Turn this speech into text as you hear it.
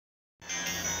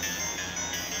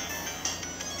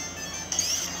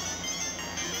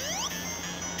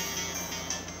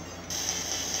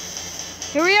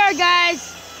Here we are, guys.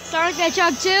 Sonic the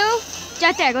Hedgehog 2.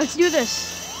 Jetpack, let's do this.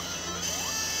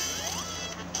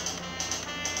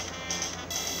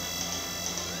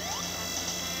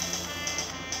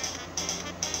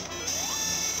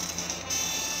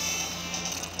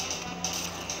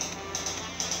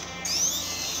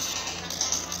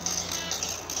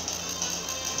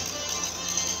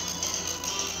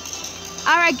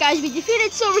 Alright, guys, we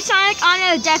defeated Silver Sonic on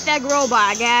a jetpack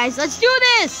robot, guys. Let's do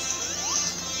this!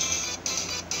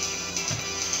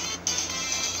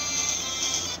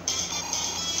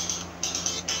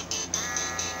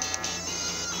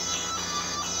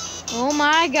 Oh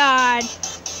my god.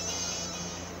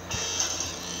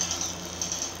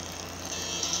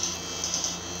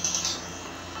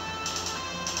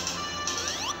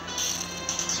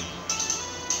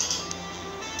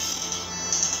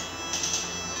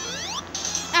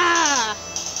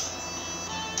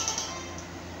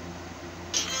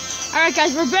 Alright,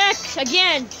 guys, we're back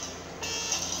again.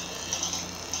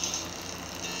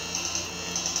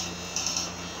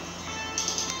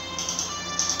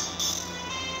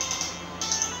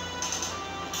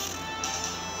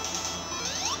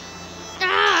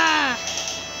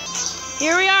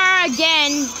 Here we are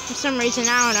again, for some reason,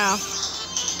 I don't know.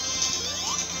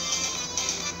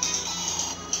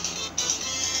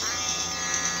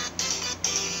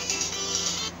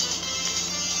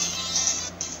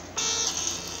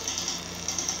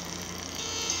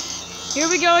 Here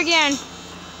we go again.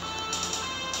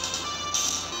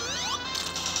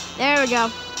 There we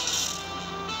go.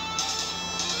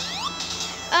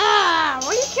 What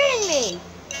are you kidding me?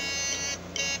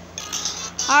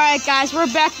 Alright, guys,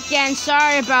 we're back again.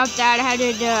 Sorry about that. I had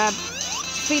to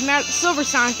defeat Silver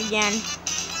Sonic again.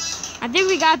 I think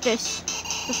we got this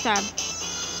time.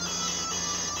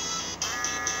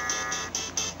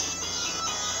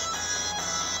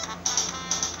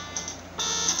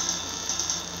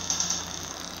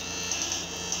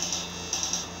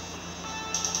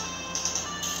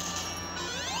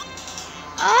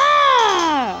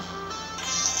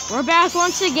 We're back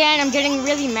once again. I'm getting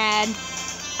really mad.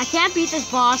 I can't beat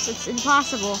this boss. It's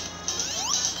impossible.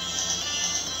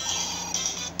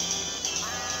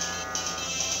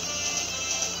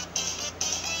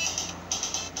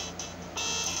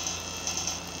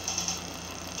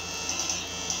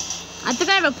 I think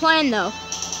I have a plan, though.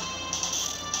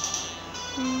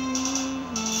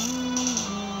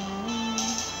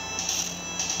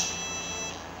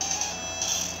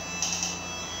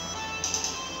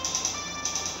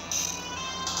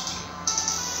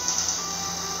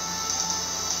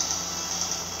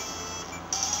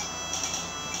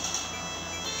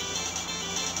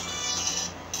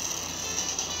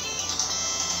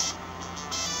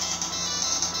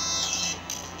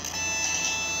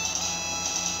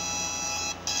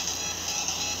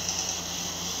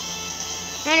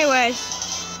 Anyways.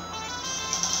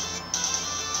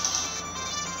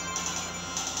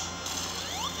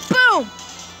 Boom!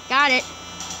 Got it.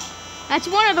 That's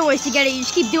one of the ways to get it. You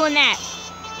just keep doing that.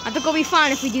 I think it'll be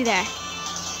fun if we do that.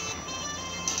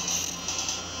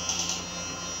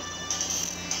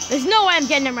 There's no way I'm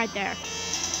getting him right there.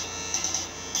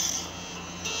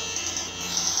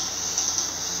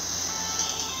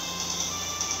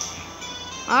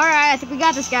 Alright, I think we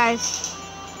got this, guys.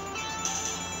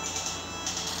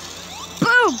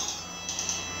 Boom!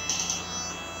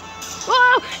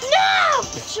 Whoa! No!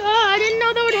 Oh, I didn't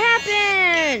know that would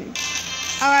happen!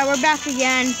 Alright, we're back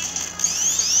again.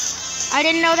 I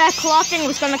didn't know that claw thing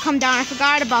was gonna come down. I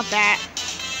forgot about that.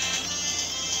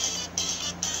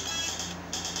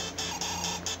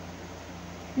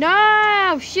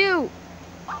 No! Shoot!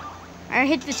 I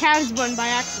hit the tabs button by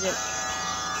accident.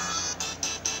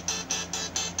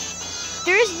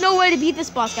 There is no way to beat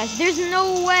this boss, guys. There's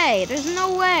no way. There's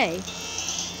no way.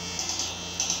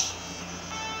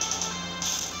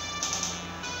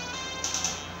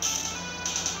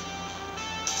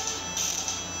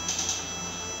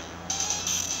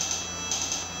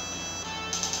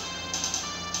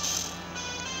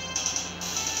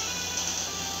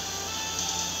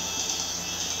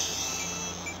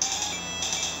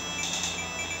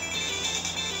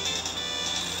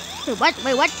 What?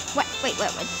 Wait, what? What? Wait,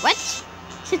 what?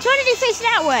 Since when did he face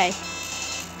that way?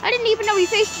 I didn't even know he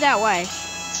faced that way.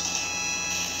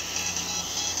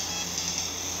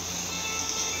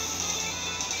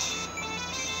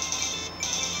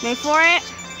 Wait for it.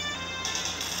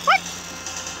 What?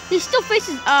 He still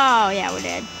faces. Oh, yeah, we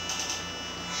did.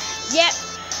 Yep.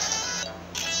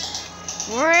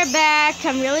 We're back.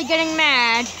 I'm really getting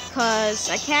mad because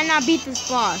I cannot beat this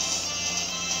boss.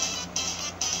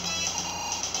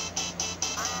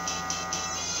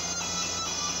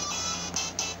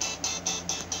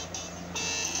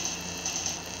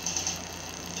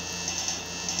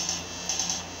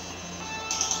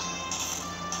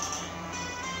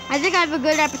 I think I have a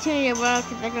good opportunity of what I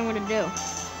think I'm gonna do.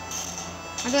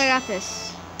 I think I got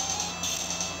this.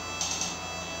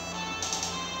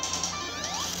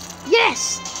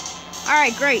 Yes!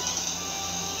 Alright, great.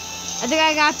 I think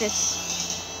I got this.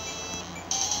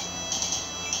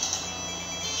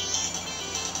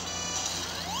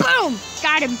 Boom!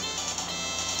 Got him.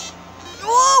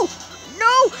 Oh!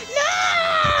 No! No!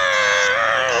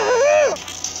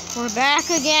 We're back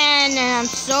again, and I'm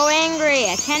so angry.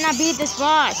 I cannot beat this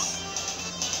boss.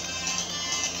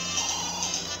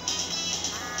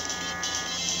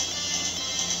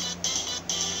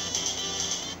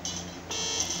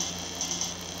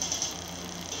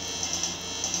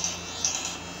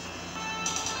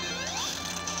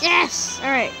 Yes!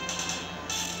 Alright.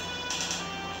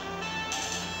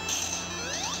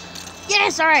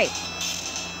 Yes! Alright.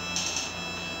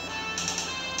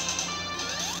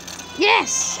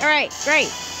 Yes! Alright, great.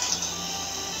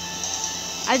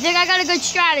 I think I got a good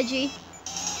strategy.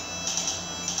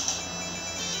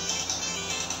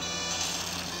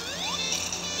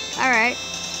 Alright.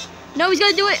 No, he's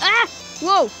gonna do it. Ah!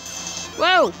 Whoa!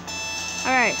 Whoa!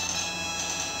 Alright.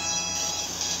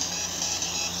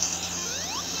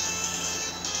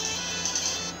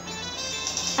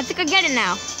 I think I get it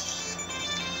now.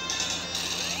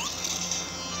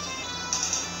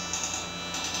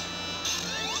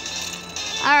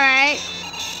 Alright.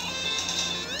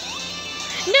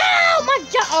 No! My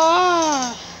God!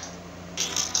 Oh!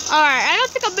 Alright, I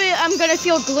don't think I'm gonna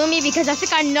feel gloomy because I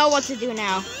think I know what to do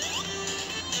now.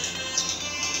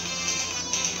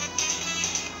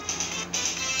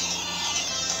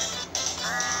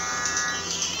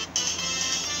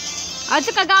 I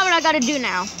think I got what I gotta do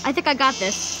now. I think I got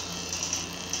this.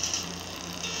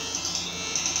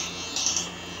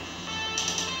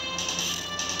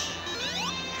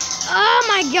 Oh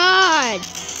my God!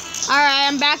 Alright,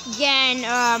 I'm back again.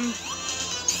 I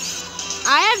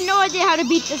have no idea how to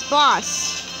beat this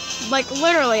boss. Like,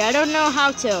 literally, I don't know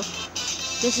how to.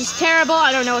 This is terrible.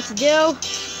 I don't know what to do.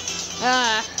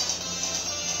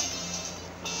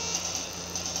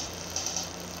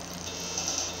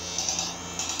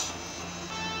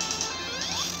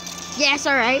 Yes,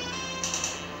 alright.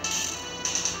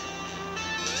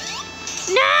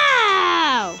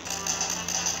 No!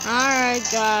 Alright,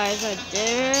 guys, I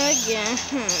did it again.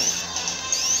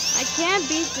 I can't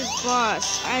beat this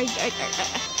boss. I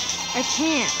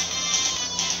can't.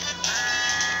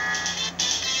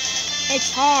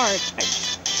 It's hard.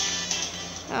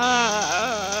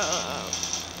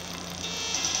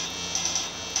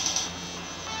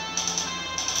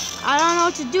 I don't know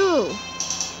what to do.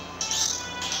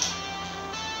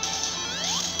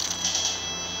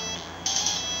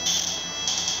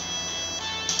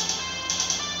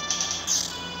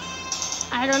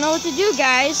 I don't know what to do,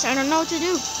 guys. I don't know what to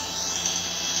do.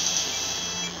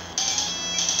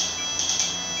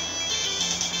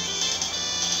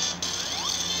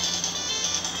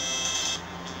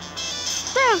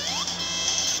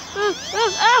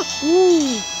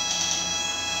 Ooh.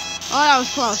 Oh, that was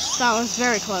close. That was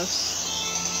very close.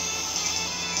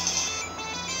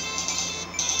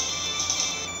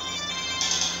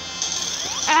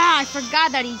 Ah, I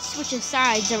forgot that he switches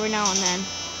sides every now and then.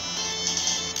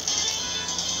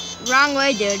 Wrong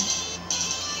way, dude.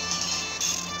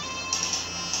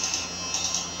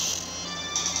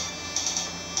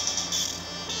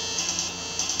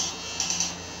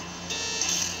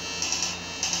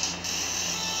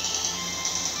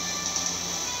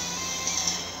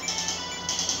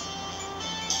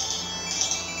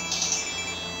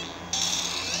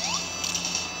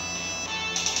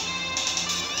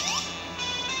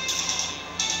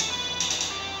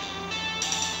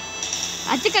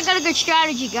 I think I got a good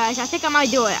strategy, guys. I think I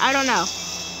might do it. I don't know.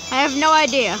 I have no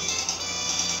idea.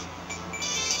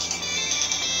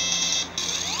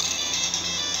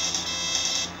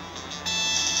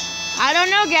 I don't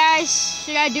know, guys.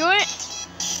 Should I do it?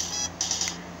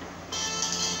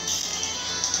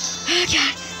 Oh,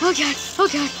 God. Oh, God. Oh,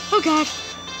 God. Oh, God.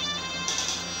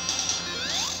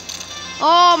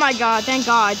 Oh, my God. Thank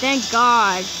God. Thank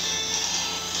God.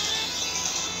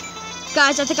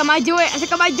 Guys, I think I might do it. I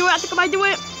think I might do it. I think I might do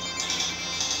it.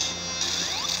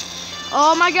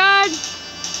 Oh my God.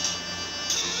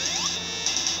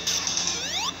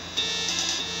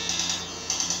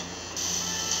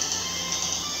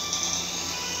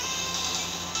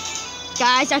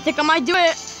 Guys, I think I might do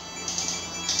it.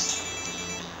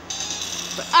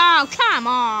 Oh, come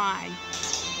on.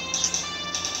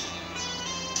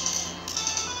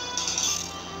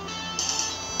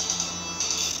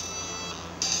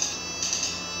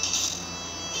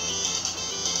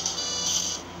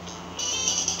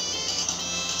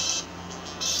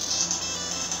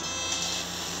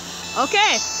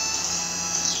 Okay.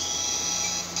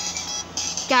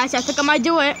 Guys, I think I might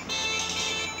do it.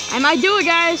 I might do it,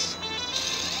 guys.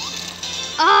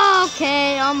 Oh,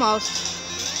 okay, almost.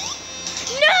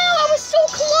 No, I was so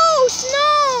close.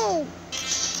 No.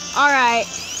 All right.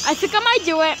 I think I might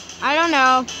do it. I don't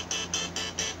know.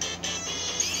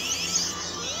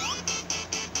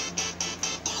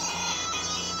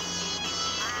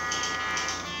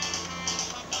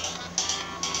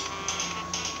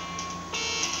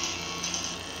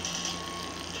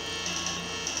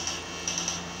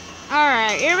 All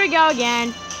right, here we go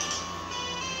again.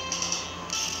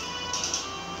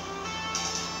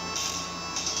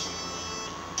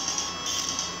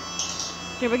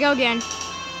 Here we go again.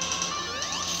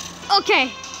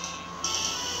 Okay.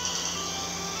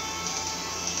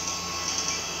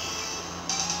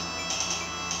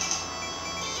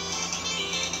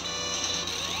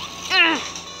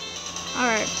 All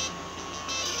right.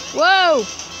 Whoa.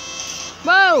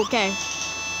 Whoa, okay.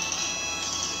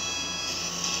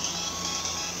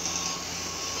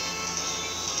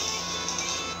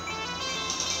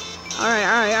 All right.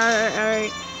 All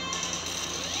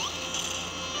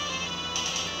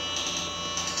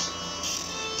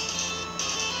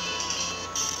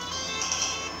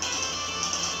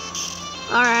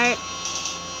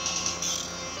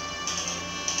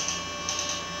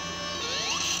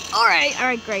right. All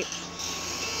right, great.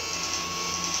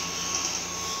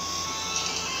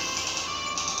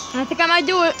 I think I might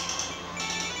do it.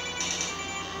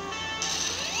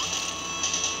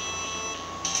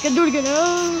 Let's do it again.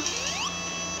 Oh.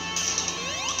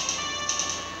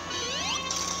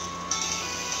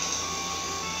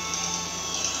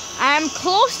 I'm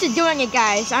close to doing it,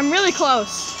 guys. I'm really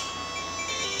close.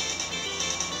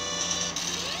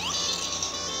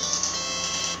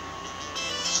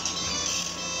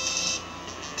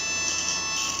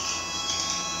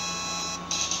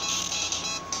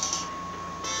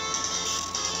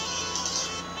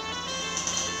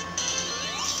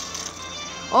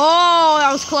 Oh,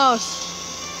 that was close.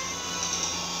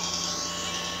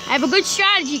 I have a good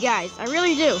strategy, guys. I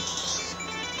really do.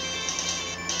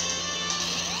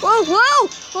 Whoa, whoa!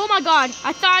 Oh my God.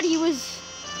 I thought he was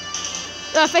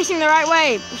facing the right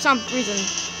way for some reason.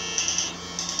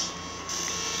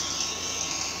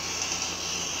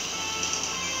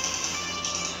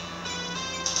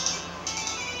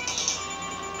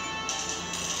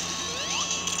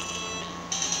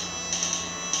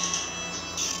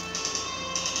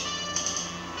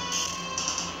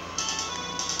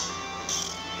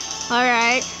 All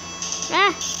right.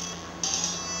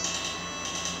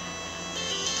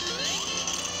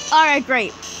 All right,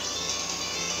 great.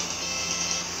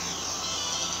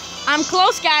 I'm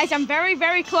close, guys. I'm very,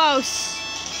 very close.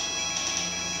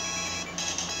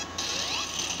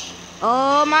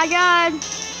 Oh my God.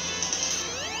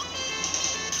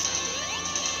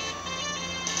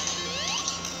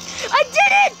 I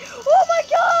did it! Oh my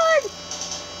God!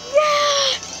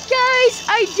 Yeah! Guys,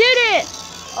 I did it!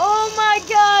 Oh my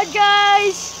God,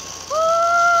 guys!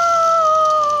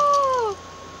 Oh,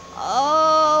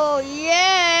 oh yay!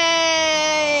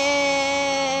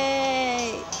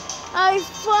 I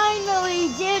finally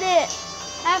did it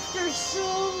after so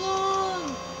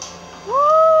long.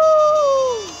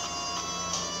 Woo!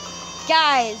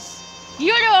 Guys,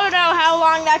 you don't know how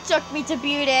long that took me to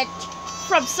beat it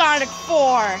from Sonic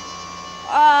 4.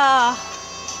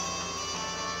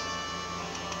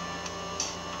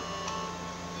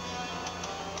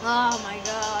 Oh my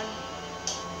God.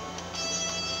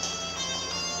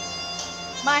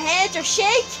 My hands are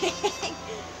shaking.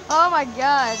 Oh my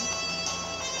God.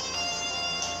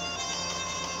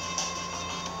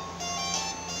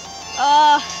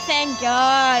 Oh, thank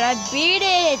God. I beat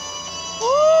it.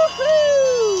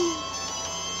 Woohoo!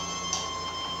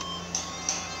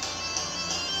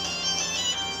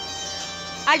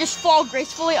 I just fall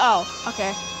gracefully. Oh,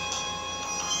 okay.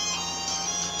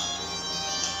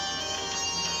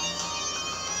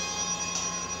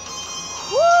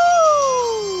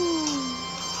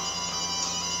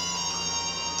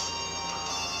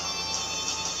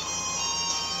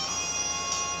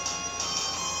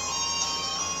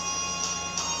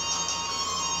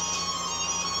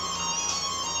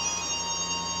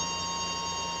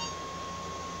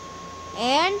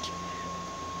 And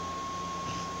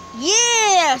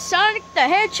yeah, Sonic the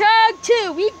Hedgehog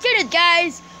 2. We did it,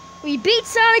 guys. We beat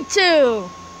Sonic 2.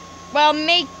 Well,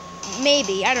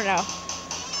 maybe. I don't know.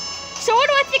 So what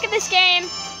do I think of this game?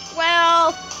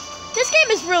 Well, this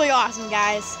game is really awesome,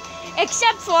 guys.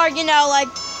 Except for, you know, like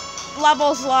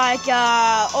levels like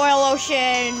Oil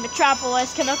Ocean,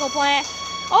 Metropolis, Chemical Plant.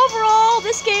 overall,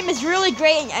 this game is really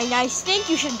great, and I think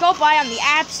you should go buy on the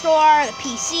App Store, the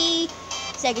PC,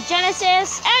 Sega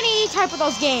Genesis, any type of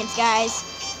those games, guys.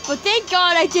 But thank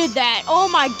God I did that. Oh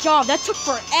my God, that took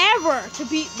forever to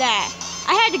beat that.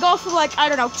 I had to go through like, I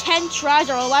don't know, 10 tries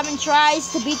or 11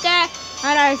 tries to beat that,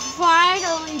 and I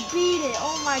finally beat it.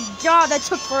 Oh my God, that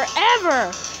took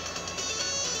forever.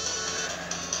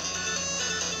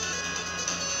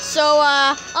 So,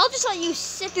 I'll just let you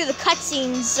sit through the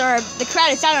cutscenes or the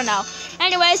credits, I don't know.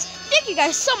 Anyways, thank you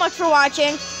guys so much for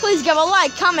watching. Please give a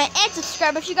like, comment, and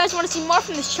subscribe. If you guys want to see more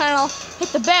from this channel, hit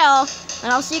the bell,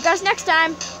 and I'll see you guys next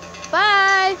time.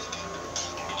 Bye!